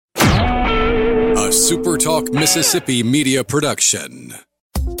a Super Talk Mississippi media production.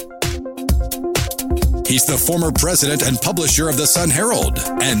 He's the former president and publisher of the Sun Herald,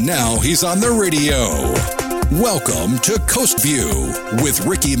 and now he's on the radio. Welcome to Coast View with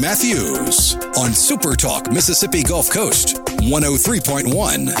Ricky Matthews on Super Talk Mississippi Gulf Coast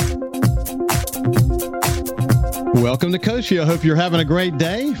 103.1. Welcome to Coast View. I hope you're having a great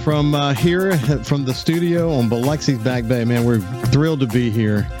day from here from the studio on Biloxi's Back Bay. Man, we're thrilled to be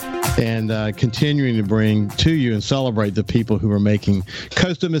here and continuing to bring to you and celebrate the people who are making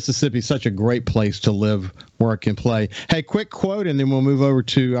coastal Mississippi such a great place to live, work, and play. Hey, quick quote, and then we'll move over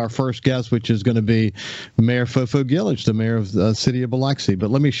to our first guest, which is going to be Mayor Fofo Gilich, the mayor of the city of Biloxi. But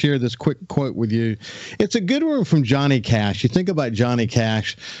let me share this quick quote with you. It's a good one from Johnny Cash. You think about Johnny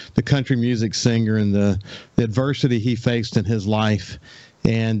Cash, the country music singer, and the adversity he faced in his life.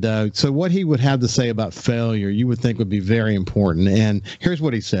 And so what he would have to say about failure, you would think would be very important. And here's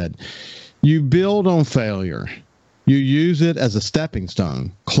what he said. You build on failure. You use it as a stepping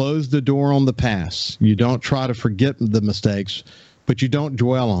stone. Close the door on the past. You don't try to forget the mistakes, but you don't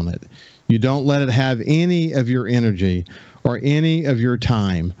dwell on it. You don't let it have any of your energy or any of your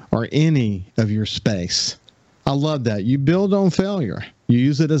time or any of your space. I love that. You build on failure. You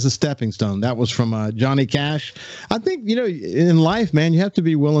use it as a stepping stone. That was from Johnny Cash. I think, in life, man, you have to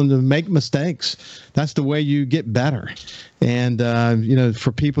be willing to make mistakes. That's the way you get better. And,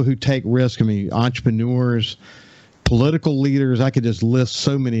 for people who take risks, entrepreneurs, political leaders, I could just list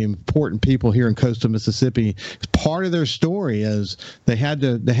so many important people here in coastal Mississippi. Part of their story is they had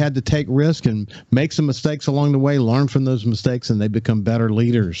to take risk and make some mistakes along the way, learn from those mistakes, and they become better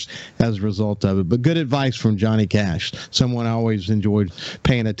leaders as a result of it. But good advice from Johnny Cash, someone I always enjoyed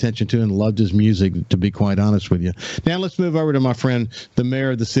paying attention to and loved his music, to be quite honest with you. Now let's move over to my friend, the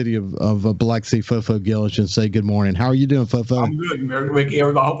mayor of the city of Biloxi, Fofo Gilich, and say good morning. How are you doing, Fofo? I'm good, Ricky.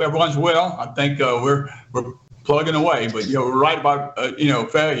 I hope everyone's well. I think we're plugging away, but we're right about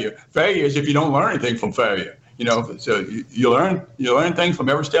failure. Failure is if you don't learn anything from failure. So you learn things from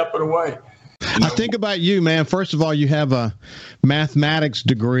every step of the way. I think about you, man. First of all, you have a mathematics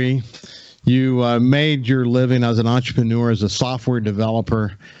degree. You made your living as an entrepreneur, as a software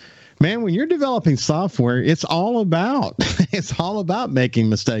developer. Man, when you're developing software, it's all about making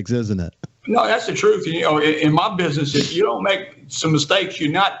mistakes, isn't it? No, that's the truth. In my business, if you don't make some mistakes,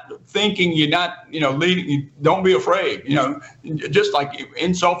 you're not thinking, you're not, leading. Don't be afraid. Just like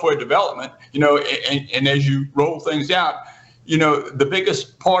in software development, and as you roll things out, the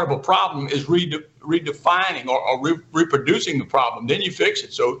biggest part of a problem is redefining or reproducing the problem. Then you fix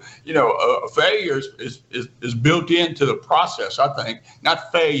it. So, a failure is built into the process. I think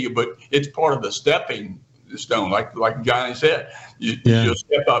not failure, but it's part of the stepping stone, like Johnny said. You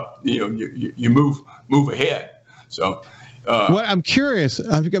step up, you move ahead. So, well, I'm curious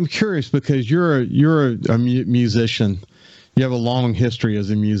because you're a musician. You have a long history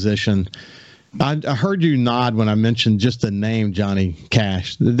as a musician. I heard you nod when I mentioned just the name Johnny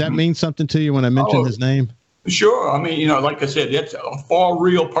Cash. Did that mean something to you when I mentioned his name? Sure. Like I said, it's a far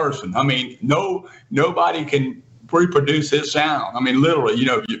real person. Nobody can reproduce his sound. Literally,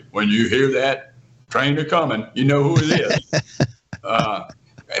 when you hear that train are coming, you know who it is. But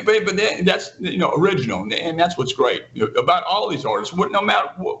that's original, and that's what's great about all these artists. No matter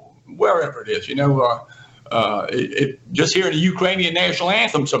wherever it is, just hearing the Ukrainian national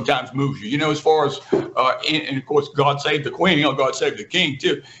anthem sometimes moves you. As far as and of course, God Save the Queen, God Save the King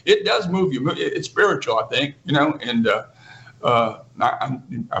too. It does move you. It's spiritual, I think. And I'm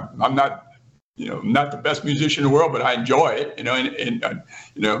not. Not the best musician in the world, but I enjoy it, and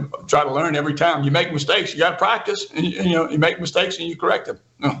try to learn every time. You make mistakes, you got to practice, and you make mistakes and you correct them.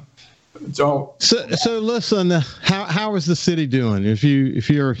 So listen, how is the city doing? If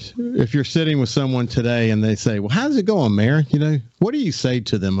you're sitting with someone today and they say, "Well, how's it going, Mayor?" What do you say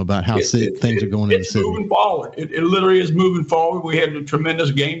to them about how things are going in the city? It's moving forward. It literally is moving forward. We had a tremendous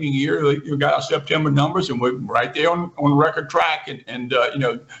gaming year. We got our September numbers, and we're right there on record track. And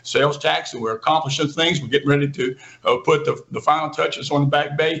sales tax, and we're accomplishing things. We're getting ready to put the final touches on the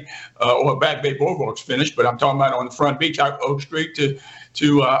Back Bay, or Back Bay Boardwalk's finished, but I'm talking about on the front beach, out Oak Street to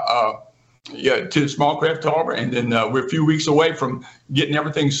the Small Craft Harbor, and then we're a few weeks away from getting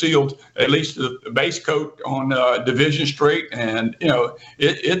everything sealed, at least the base coat on Division Street, and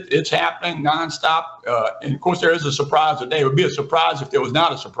it's happening nonstop. And of course, there is a surprise today. It would be a surprise if there was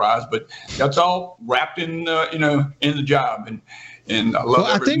not a surprise, but that's all wrapped in in the job. And I love. Well,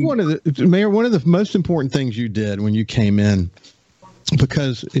 I think one of the most important things you did when you came in,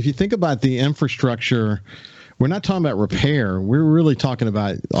 because if you think about the infrastructure we're not talking about repair. We're really talking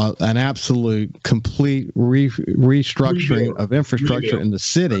about an absolute complete restructuring of infrastructure in the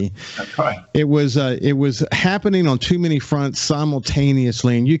city. That's right. It was happening on too many fronts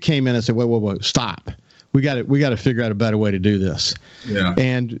simultaneously, and you came in and said, "Whoa, stop! We got to figure out a better way to do this." Yeah.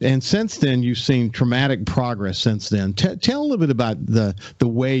 And since then, you've seen traumatic progress. Since then, tell a little bit about the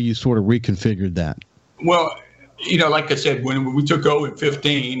way you sort of reconfigured that. Well, like I said, when we took over in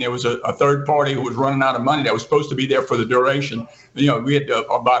 2015, there was a third party who was running out of money that was supposed to be there for the duration. We had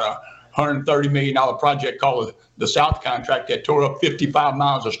about a $130 million project called the South Contract that tore up 55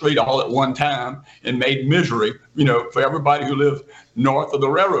 miles of street all at one time and made misery, for everybody who lived north of the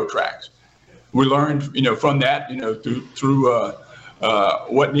railroad tracks. We learned, from that, through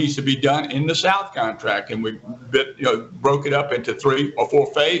what needs to be done in the South Contract, and we broke it up into 3 or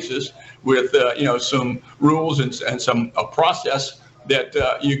 4 phases with some rules and some process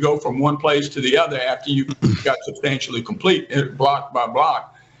that you go from one place to the other after you got substantially complete, block by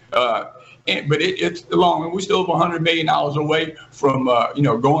block. But it's long, and we're still $100 million away from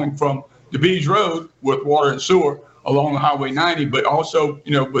going from the Beach Road with water and sewer along Highway 90, but also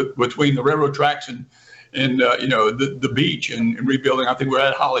between the railroad tracks and the beach and rebuilding. I think we're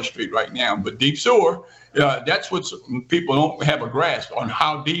at Holly Street right now, but deep sewer, that's what people don't have a grasp on,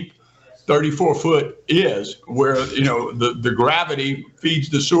 how deep 34 foot is, where the gravity feeds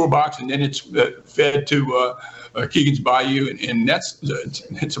the sewer box and then it's fed to Keegan's Bayou, and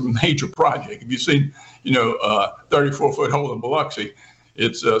it's a major project. If you've seen 34 foot hole in Biloxi,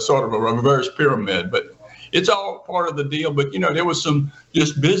 it's sort of a reverse pyramid, but it's all part of the deal. But there was some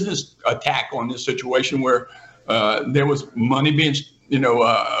just business attack on this situation where there was money being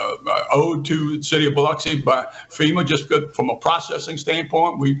owed to the city of Biloxi by FEMA, just from a processing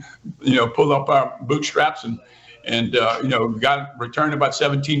standpoint. We pulled up our bootstraps and got returned about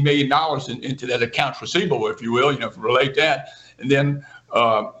 $17 million into that accounts receivable, if you will, relate that, and then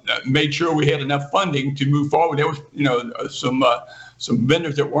made sure we had enough funding to move forward. There was some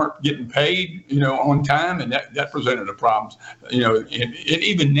vendors that weren't getting paid on time, and that presented a problems. And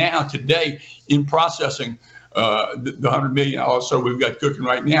even now today in processing the $100 million so we've got cooking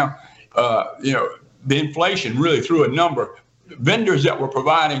right now, the inflation really threw a number. Vendors that were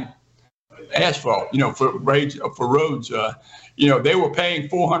providing asphalt, for roads, they were paying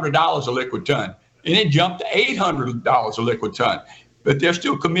 $400 a liquid ton, and it jumped to $800 a liquid ton. But they're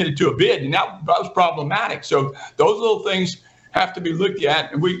still committed to a bid, and that was problematic. So those little things have to be looked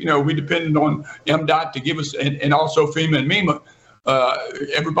at, and we depended on MDOT to give us, and also FEMA and MEMA.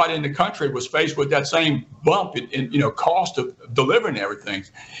 Everybody in the country was faced with that same bump in cost of delivering everything,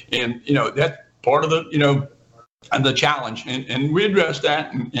 and that's part of the challenge, and we addressed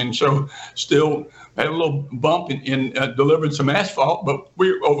that, and so still had a little bump in delivering some asphalt, but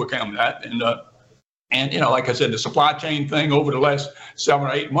we overcome that, and like I said, the supply chain thing over the last 7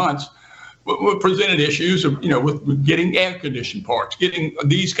 or 8 months. We presented issues of, with getting air conditioned parts, getting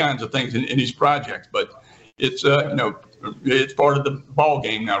these kinds of things in these projects. But it's, it's part of the ball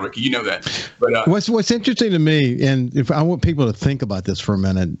game now, Ricky. You know that. But what's interesting to me, and if I want people to think about this for a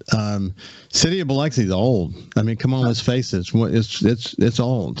minute, city of Biloxi is old. I mean, come on, let's face it. It's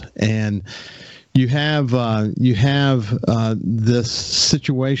old, and you have this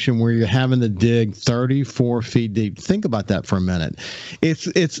situation where you're having to dig 34 feet deep. Think about that for a minute.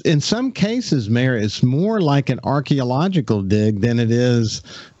 It's in some cases, Mayor, it's more like an archaeological dig than it is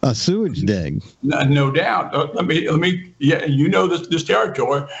a sewage dig. No doubt. Let me. Yeah, this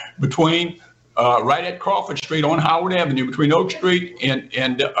territory between right at Crawford Street on Howard Avenue, between Oak Street and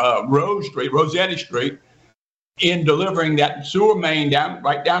Rossetti Street. In delivering that sewer main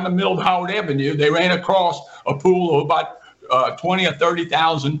right down the middle of Howard Avenue, they ran across a pool of about 20 or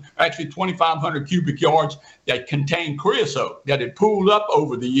 30,000, actually 2,500 cubic yards that contained creosote that had pooled up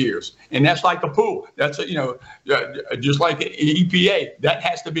over the years. And that's like a pool. That's just like EPA. That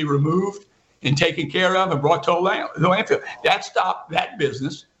has to be removed and taken care of and brought to the landfill. That stopped that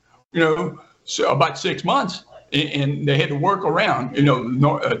business, so about 6 months, and they had to work around,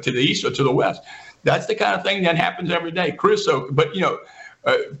 to the east or to the west. That's the kind of thing that happens every day. Creosote, but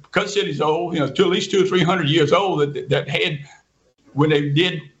because city's old, to at least 200 or 300 years old, that had, when they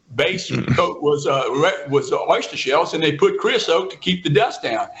did base coat was oyster shells, and they put creosote to keep the dust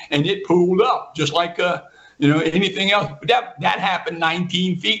down, and it pooled up just like anything else. But that happened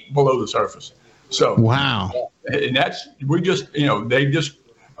 19 feet below the surface. So wow, and they just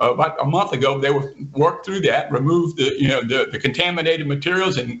about a month ago they worked through that, removed the contaminated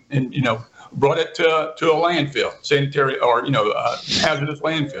materials, and brought it to a landfill, sanitary or hazardous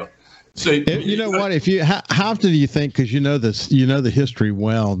landfill. See, you know what? If you how often do you think? Because you know the history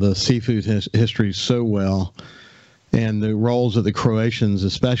well, the seafood history so well, and the roles of the Croatians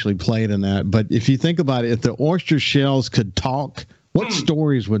especially played in that. But if you think about it, if the oyster shells could talk, what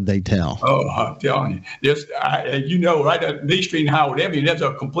stories would they tell? Oh, I'm telling you, right at Lee Street in Howard Avenue, there's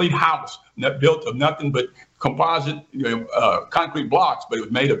a complete house built of nothing but composite concrete blocks, but it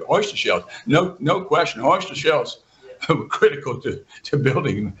was made of oyster shells. No question, oyster shells were critical to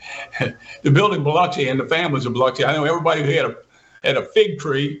building Biloxi and the families of Biloxi. I know everybody who had a fig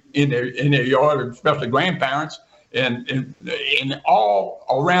tree in their yard, especially grandparents, and all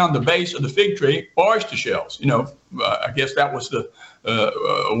around the base of the fig tree, oyster shells. I guess that was the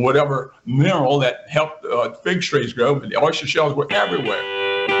whatever mineral that helped fig trees grow. But the oyster shells were everywhere.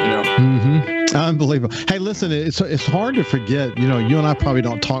 Unbelievable. Hey, listen, it's hard to forget. You and I probably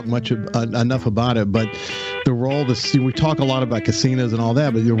don't talk much enough about it, but the role we talk a lot about casinos and all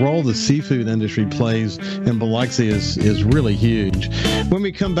that, but the role the seafood industry plays in Biloxi is really huge. When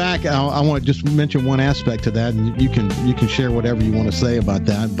we come back, I want to just mention one aspect to that, and you can share whatever you want to say about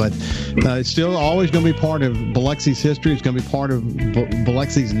that. But it's still always going to be part of Biloxi's history. It's going to be part of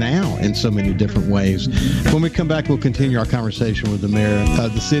Biloxi's now in so many different ways. When we come back, we'll continue our conversation with the mayor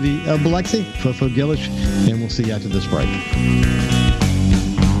of the city of Biloxi, Fofo Gilich, and we'll see you after this break.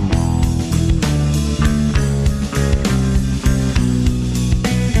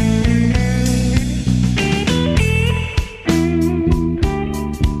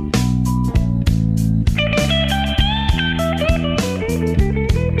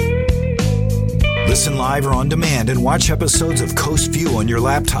 Listen live or on demand and watch episodes of Coast View on your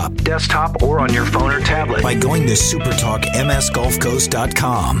laptop, desktop, or on your phone or tablet by going to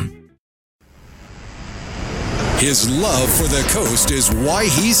supertalkmsgulfcoast.com. His love for the coast is why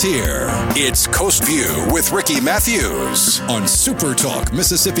he's here. It's Coast View with Ricky Matthews on Super Talk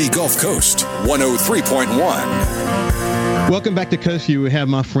Mississippi Gulf Coast 103.1. Welcome back to Coast View. We have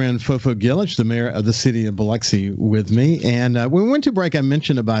my friend Fofo Gilich, the mayor of the city of Biloxi, with me. And when we went to break, I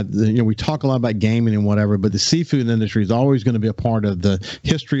mentioned about, we talk a lot about gaming and whatever, but the seafood industry is always going to be a part of the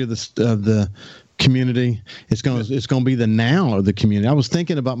history of the community. It's going to be the now of the community. I was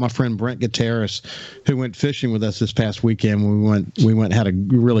thinking about my friend Brent Gutierrez, who went fishing with us this past weekend. We went had a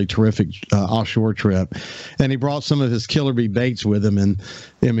really terrific offshore trip, and he brought some of his killer bee baits with him. And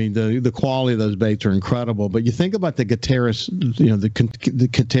I mean, the quality of those baits are incredible. But you think about the Gutierrez, the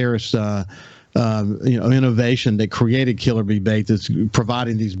Gutierrez innovation that created killer bee bait that's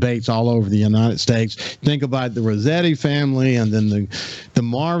providing these baits all over the United States. Think about the Rossetti family and then the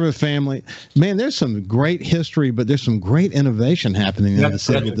Marva family. Man, there's some great history, but there's some great innovation happening in the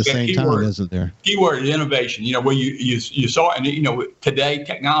city at the same time, isn't there? Keyword is innovation. Where you saw, and today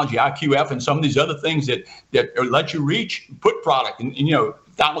technology, IQF, and some of these other things that let you put product and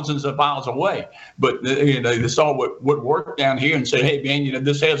thousands of miles away, but they saw what worked down here and said, "Hey, man,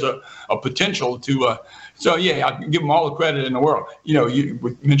 this has a potential to." So yeah, I can give them all the credit in the world.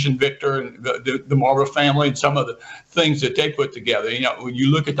 You mentioned Victor and the Marva family and some of the things that they put together. When you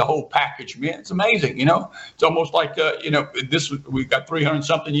look at the whole package, man, it's amazing. It's almost like we've got 300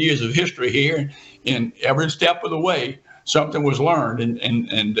 something years of history here, and every step of the way something was learned,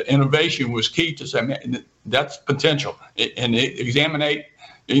 and innovation was key to say, man, that's potential, and examine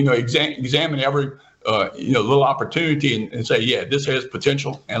every little opportunity and say, yeah, this has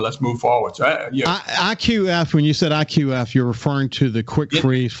potential, and let's move forward. So, IQF. When you said IQF, you're referring to the quick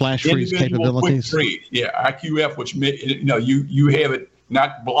freeze, flash freeze capabilities. Quick freeze. Yeah, IQF, which you have it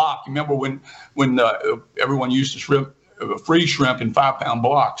not blocked. Remember when everyone used to freeze shrimp in 5-pound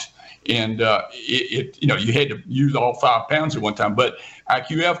blocks. And you had to use all 5 pounds at one time. But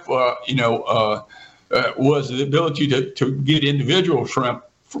IQF, was the ability to get individual shrimp,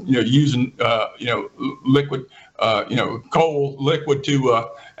 using liquid, cold liquid to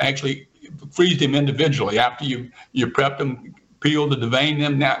actually freeze them individually after you prep them, peeled and devein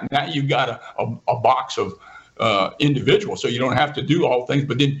them. Now you've got a box of individuals, so you don't have to do all things,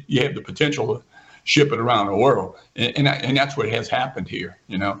 but then you have the potential to ship it around the world, and that's what has happened here.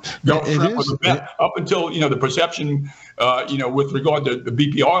 Gulf shrimp was up until the perception, with regard to the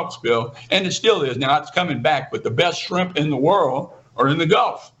BP oil spill, and it still is now. It's coming back, but the best shrimp in the world are in the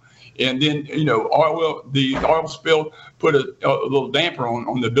Gulf, and then the oil spill put a little damper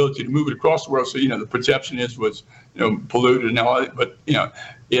on the ability to move it across the world. So the perception was polluted and all that, but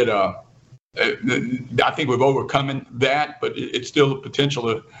I think we've overcome that, but it's still the potential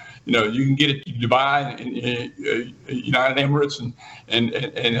to. You can get it to Dubai and United Emirates, and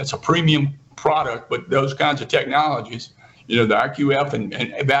it's a premium product. But those kinds of technologies, the IQF and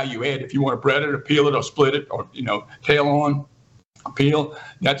value add, if you want to bread it or peel it or split it or tail on, appeal.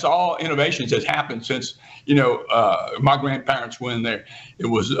 That's all innovations that's happened since, my grandparents went there. It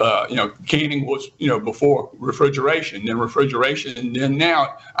was, canning was, before refrigeration, then refrigeration, and then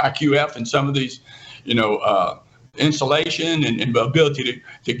now IQF and some of these, installation and the ability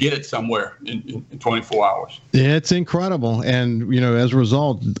to get it somewhere in 24 hours. Yeah, it's incredible. And, as a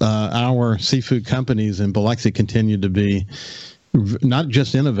result, our seafood companies in Biloxi continue to be not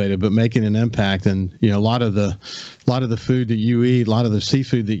just innovative, but making an impact. And, a lot of the food that you eat, a lot of the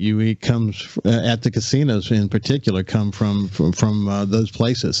seafood that you eat comes at the casinos in particular, come from those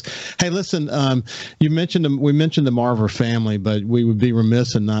places. Hey, listen, we mentioned the Marver family, but we would be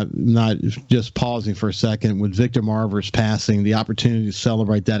remiss in not just pausing for a second with Victor Marver's passing, the opportunity to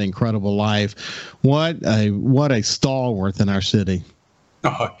celebrate that incredible life. What a stalwart in our city.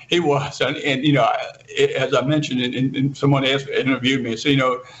 Oh, he was, and as I mentioned, and someone interviewed me,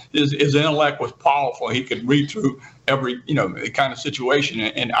 so his intellect was powerful. He could read through every kind of situation,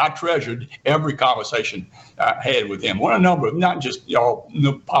 and I treasured every conversation I had with him. What a number of, not just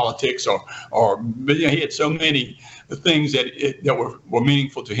politics but he had so many things that were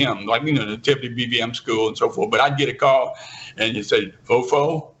meaningful to him, like the Nativity BVM school and so forth. But I'd get a call, and he'd say,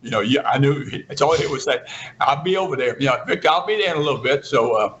 "Fofo," I knew it's all he would say. "I'll be over there." Victor, I'll be there in a little bit.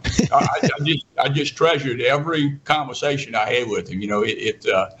 So I just treasured every conversation I had with him. With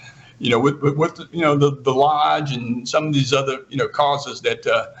the lodge and some of these other causes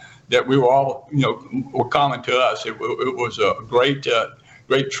that we were all were common to us. It was a great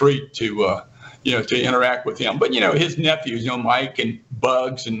treat to interact with him. But his nephews, Mike and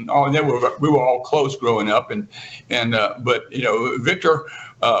Bugs and all, we were all close growing up, but Victor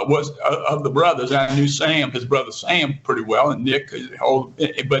was of the brothers. I knew his brother Sam, pretty well, and Nick,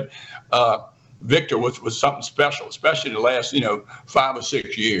 but Victor was something special, especially the last 5 or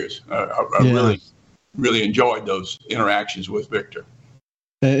 6 years. I really enjoyed those interactions with Victor.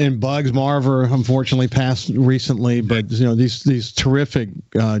 And Bugs Marver unfortunately passed recently, but these terrific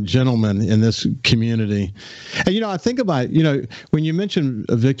gentlemen in this community. And I think about when you mentioned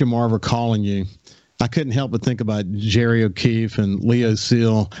Victor Marver calling you, I couldn't help but think about Jerry O'Keefe and Leo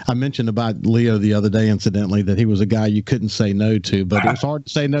Seal. I mentioned about Leo the other day, incidentally, that he was a guy you couldn't say no to, but it was hard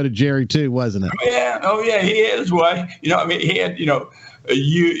to say no to Jerry too, wasn't it? Oh yeah, he had his way. He had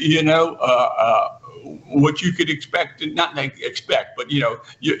what you could expect, not expect, but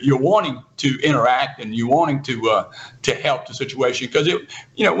you're wanting to interact and you're wanting to help the situation, because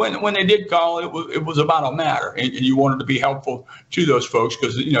when they did call, it was about a matter, and you wanted to be helpful to those folks,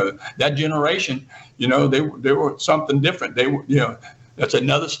 because that generation, they were something different. They were that's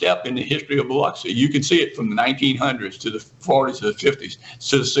another step in the history of Biloxi. You can see it from the 1900s to the 40s to the 50s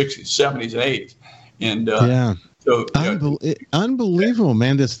to the 60s, 70s, and 80s, and yeah. So unbelievable,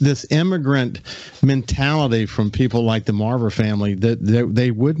 man! This immigrant mentality from people like the Marver family, that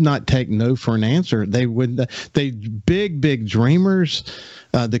they would not take no for an answer. They big dreamers.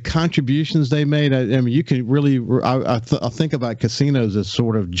 The contributions they made. I mean, you can really. I think about casinos as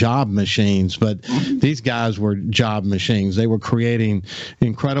sort of job machines, but these guys were job machines. They were creating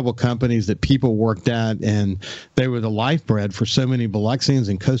incredible companies that people worked at, and they were the lifeblood for so many Biloxians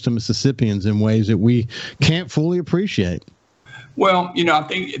and coastal Mississippians in ways that we can't fully appreciate. Well, I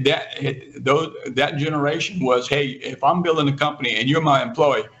think that generation was, hey, if I'm building a company and you're my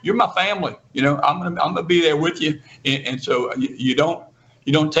employee, you're my family. I'm gonna be there with you, and so you don't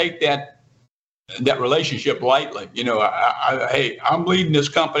take that relationship lightly. Hey, I'm leading this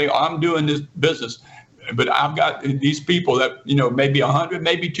company, I'm doing this business, but I've got these people that maybe 100,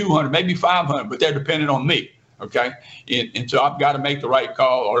 maybe 200, maybe 500, but they're dependent on me. Okay, and so I've got to make the right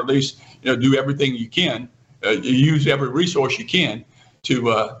call, or at least do everything you can. Use every resource you can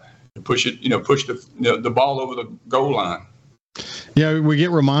to push it, push the ball over the goal line. Yeah, we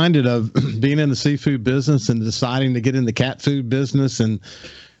get reminded of being in the seafood business and deciding to get in the cat food business, and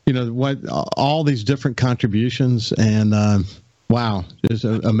what all these different contributions, and wow, just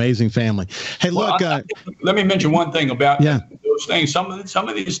an amazing family. Hey, look, let me mention one thing about those things. Some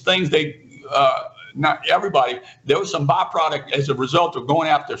of these things, not everybody. There was some byproduct as a result of going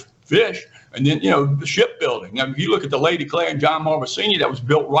after fish. And then, the shipbuilding. Now, if you look at the Lady Claire and John Marver Sr., that was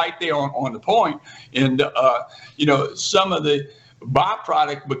built right there on the point. And, some of the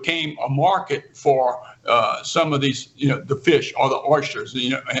byproduct became a market for some of these, the fish or the oysters,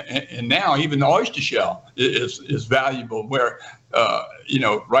 and now even the oyster shell is valuable, where,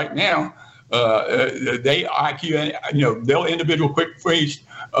 right now, they'll individual quick freeze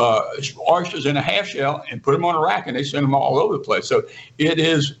oysters in a half shell and put them on a rack, and they send them all over the place. So it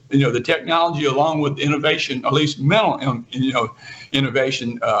is, the technology, along with innovation, at least mental,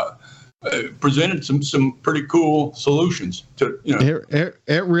 innovation, presented some pretty cool solutions to,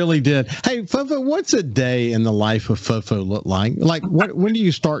 It really did. Hey, Fofo, what's a day in the life of Fofo look like? Like, when do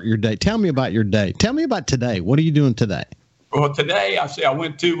you start your day? Tell me about your day. Tell me about today. What are you doing today? Well, today I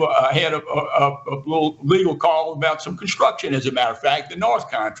went to had a little legal call about some construction. As a matter of fact, the North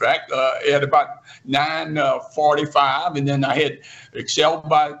contract at about 9:45, and then I had excelled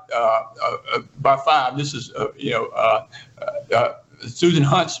by 5. This is Susan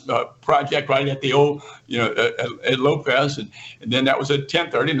Hunt's project right at the old at Lopez, and then that was at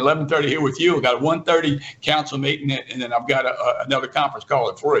 10:30 and 11:30 here with you. I got a 1:30 council meeting, and then I've got another conference call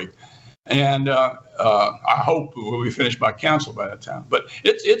at 3. And I hope we'll be finished by council by that time. But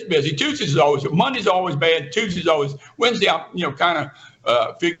it's busy. Monday's always bad. Tuesday's always. Wednesday, I'm kind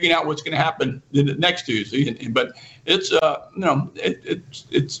of figuring out what's going to happen next Tuesday. But it's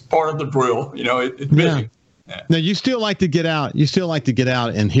it's part of the drill. It's busy. Yeah. Now you still like to get out. You still like to get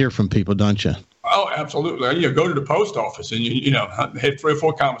out and hear from people, don't you? Oh, absolutely. Go to the post office and had 3 or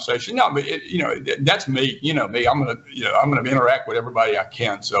 4 conversations. No, but that's me. Me. I'm gonna interact with everybody I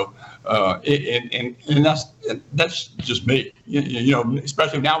can. So, and that's just me.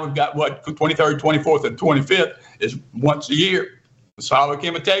 Especially now we've got 23rd, 24th, and 25th is once a year. The Slavic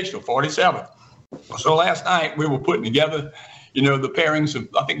Invitational, 47th. So last night we were putting together, the pairings of.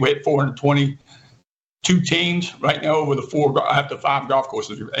 I think we had 422 teams right now over the 5 golf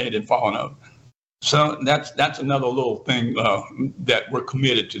courses we've added and fallen over. So that's another little thing that we're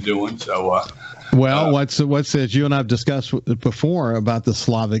committed to doing. So, what says you and I've discussed before about the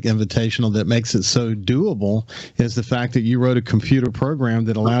Slavic Invitational that makes it so doable is the fact that you wrote a computer program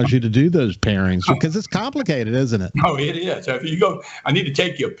that allows you to do those pairings because it's complicated, isn't it? Oh, it is. So if you go, I need to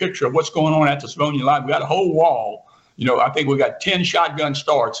take you a picture of what's going on at the Savonia Live. We got a whole wall. I think we got 10 shotgun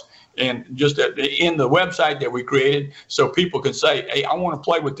starts. And just in the website that we created, so people can say, "Hey, I want to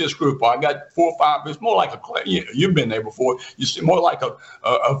play with this group." I got 4 or 5. It's more like you've been there before. You see, more like a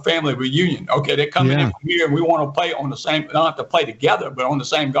family reunion. Okay, they're coming in from here, and we want to play on the same. Not have to play together, but on the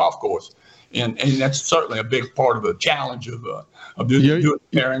same golf course. And that's certainly a big part of the challenge of doing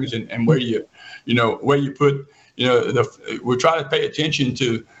pairings and where you put. We try to pay attention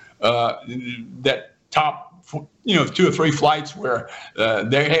to that top. 2 or 3 flights where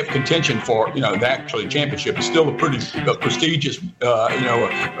they have contention for, the actual championship. It's still a pretty prestigious,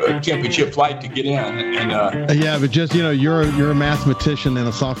 championship flight to get in. And but just, you're a mathematician and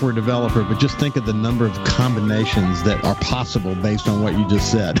a software developer, but just think of the number of combinations that are possible based on what you just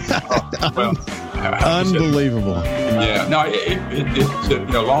said. Unbelievable. Yeah, no, it's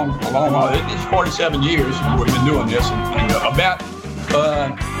a long while. It's 47 years we've been doing this, and about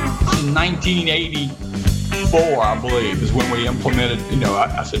 1984, I believe, is when we implemented.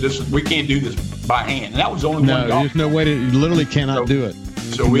 I said we can't do this by hand, and that was only one golf. There's no way you literally cannot do it.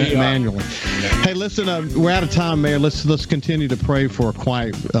 So we manually. Hey, listen, we're out of time, Mayor. Let's continue to pray for a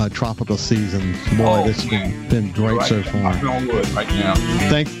quiet tropical season. Boy, this has been great so far. I'm on wood right now.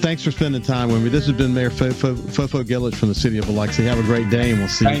 Thanks for spending time with me. This has been Mayor Fofo Gilich from the city of Biloxi. Have a great day, and we'll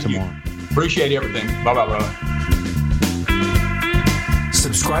see you tomorrow. Appreciate everything. Bye-bye, brother.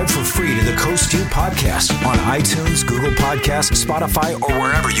 Subscribe for free to the Coast View podcast on iTunes, Google Podcasts, Spotify, or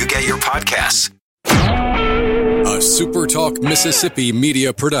wherever you get your podcasts. A SuperTalk Mississippi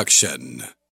media production.